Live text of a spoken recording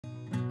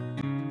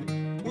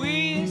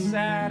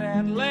sat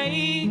at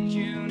Lake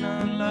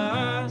Junaluska.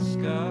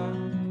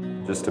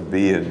 Just to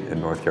be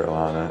in North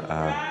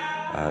Carolina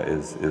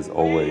is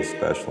always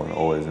special and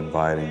always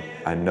inviting.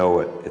 I know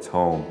it's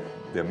home.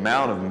 The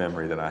amount of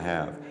memory that I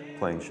have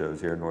playing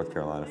shows here in North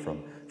Carolina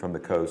from the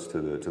coast to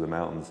the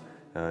mountains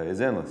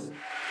is endless.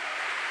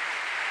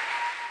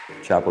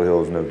 Chapel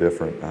Hill is no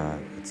different.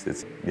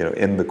 It's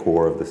in the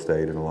core of the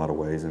state in a lot of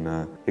ways,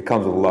 and it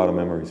comes with a lot of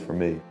memories for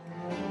me.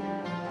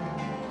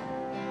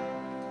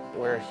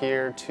 We're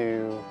here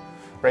to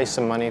raise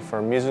some money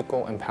for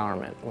Musical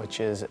Empowerment, which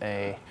is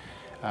a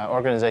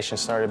organization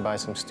started by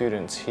some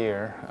students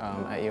here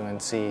at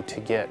UNC to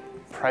get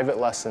private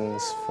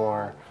lessons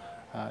for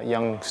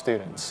young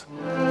students.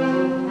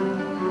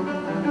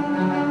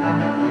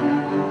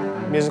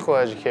 Musical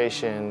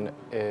education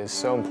is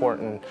so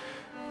important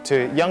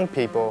to young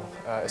people,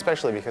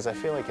 especially because I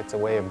feel like it's a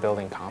way of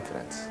building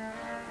confidence.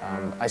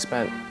 I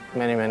spent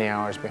many, many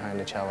hours behind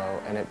a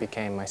cello, and it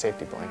became my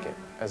safety blanket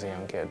as a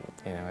young kid.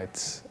 You know,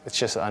 it's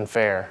just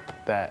unfair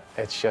that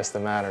it's just a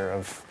matter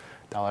of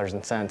dollars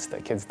and cents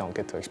that kids don't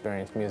get to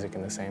experience music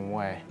in the same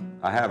way.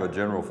 I have a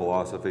general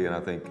philosophy, and I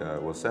think,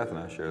 well, Seth and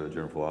I share the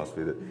general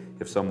philosophy that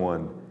if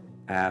someone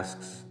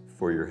asks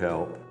for your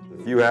help,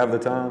 if you have the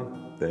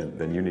time,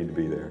 then you need to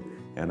be there.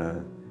 And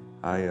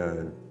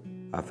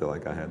I feel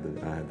like I had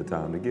the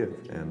time to give,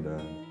 and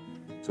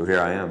so here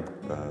I am,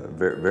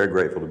 very, very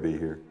grateful to be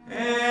here.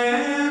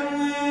 And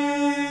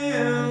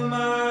will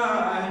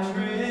my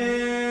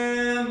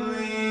trembling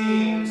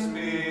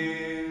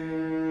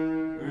spirit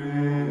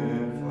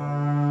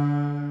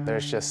find?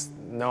 There's just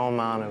no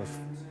amount of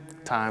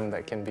time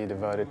that can be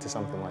devoted to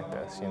something like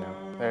this, you know.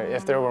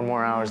 If there were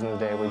more hours in the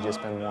day, we'd just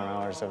spend more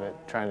hours of it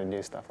trying to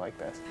do stuff like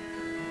this.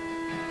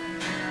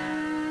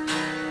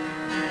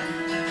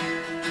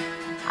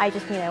 I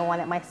just,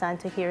 wanted my son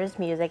to hear his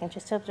music and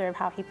just to observe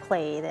how he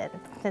played. And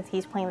since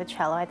he's playing the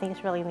cello, I think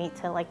it's really neat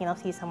to,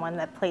 see someone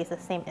that plays the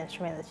same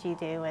instrument as you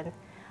do, and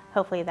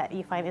hopefully that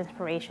you find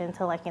inspiration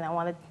to,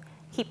 want to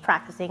keep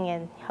practicing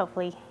and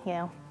hopefully,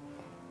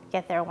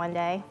 get there one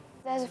day.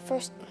 That's the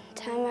first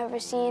time I've ever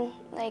seen,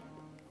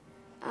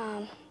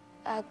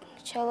 a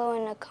cello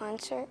in a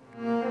concert.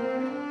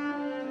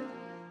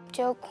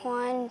 Joe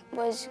Kwan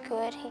was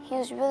good. He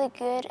was really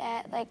good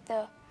at,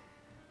 the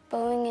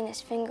bowing and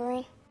his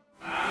fingering.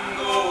 I'm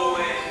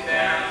going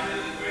down to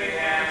the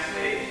Greyhound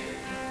station,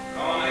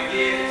 gonna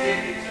get a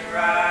ticket to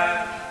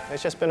ride.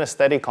 It's just been a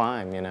steady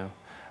climb,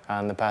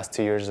 And the past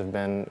 2 years have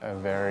been a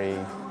very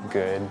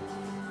good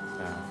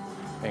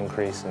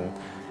increase in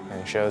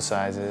show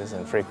sizes,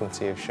 and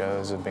frequency of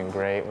shows have been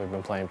great. We've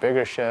been playing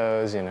bigger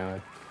shows,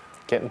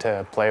 Getting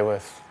to play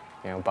with,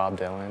 Bob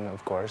Dylan,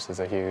 of course, is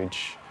a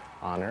huge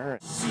honor.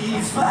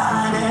 She's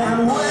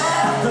flying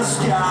with the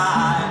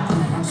sky.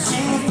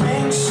 She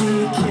thinks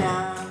she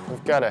can.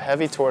 We've got a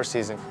heavy tour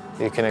season.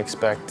 You can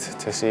expect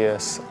to see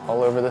us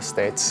all over the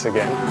States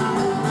again.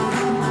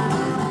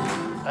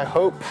 I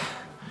hope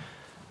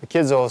the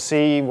kids will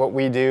see what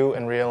we do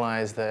and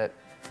realize that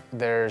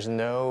there's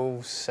no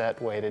set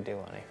way to do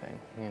anything,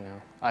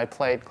 I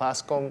played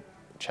classical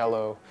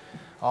cello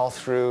all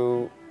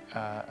through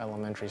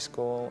elementary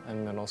school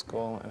and middle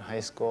school and high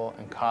school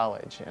and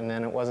college. And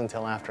then it wasn't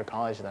until after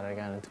college that I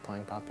got into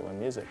playing popular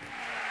music.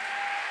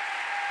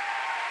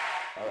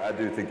 I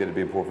do think that it'd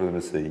be important for them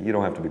to see you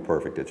don't have to be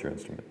perfect at your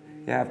instrument.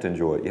 You have to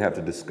enjoy it. You have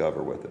to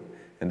discover with it.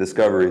 And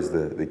discovery is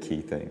the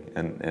key thing.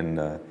 And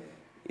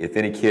if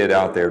any kid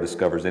out there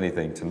discovers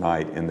anything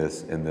tonight in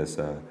this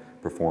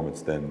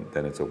performance, then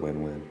it's a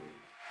win-win.